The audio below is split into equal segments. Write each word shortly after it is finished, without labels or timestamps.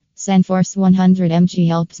Cenforce 100 mg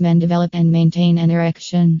helps men develop and maintain an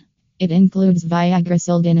erection. It includes Viagra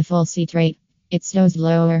sildenafil citrate. It's dosed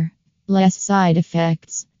lower. Less side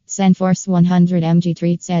effects. Cenforce 100 mg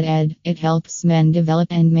treats ED. It helps men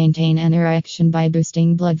develop and maintain an erection by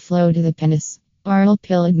boosting blood flow to the penis. Oral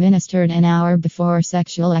pill administered an hour before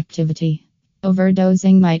sexual activity.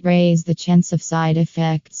 Overdosing might raise the chance of side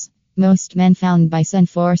effects. Most men found by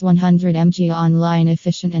cenforce 100 mg online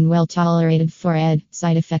efficient and well tolerated for ED.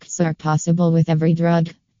 Side effects are possible with every drug.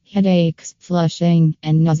 Headaches, flushing,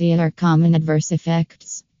 and nausea are common adverse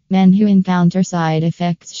effects. Men who encounter side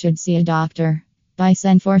effects should see a doctor. By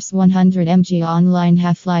cenforce 100 mg online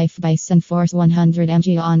half-life. By cenforce 100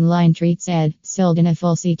 mg online treats ED.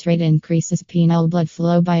 Sildenafil citrate increases penile blood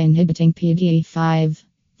flow by inhibiting PDE5.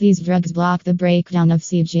 These drugs block the breakdown of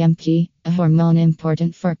CGMP, a hormone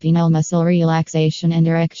important for penile muscle relaxation and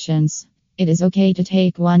erections. It is okay to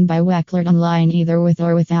take one by Wackler online either with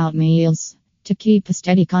or without meals. To keep a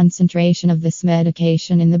steady concentration of this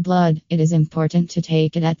medication in the blood, it is important to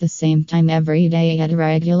take it at the same time every day at a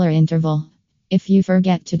regular interval. If you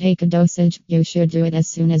forget to take a dosage, you should do it as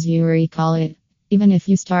soon as you recall it. Even if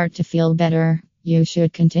you start to feel better, you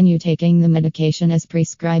should continue taking the medication as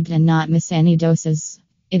prescribed and not miss any doses.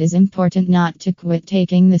 It is important not to quit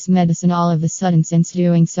taking this medicine all of a sudden, since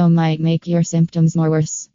doing so might make your symptoms more worse.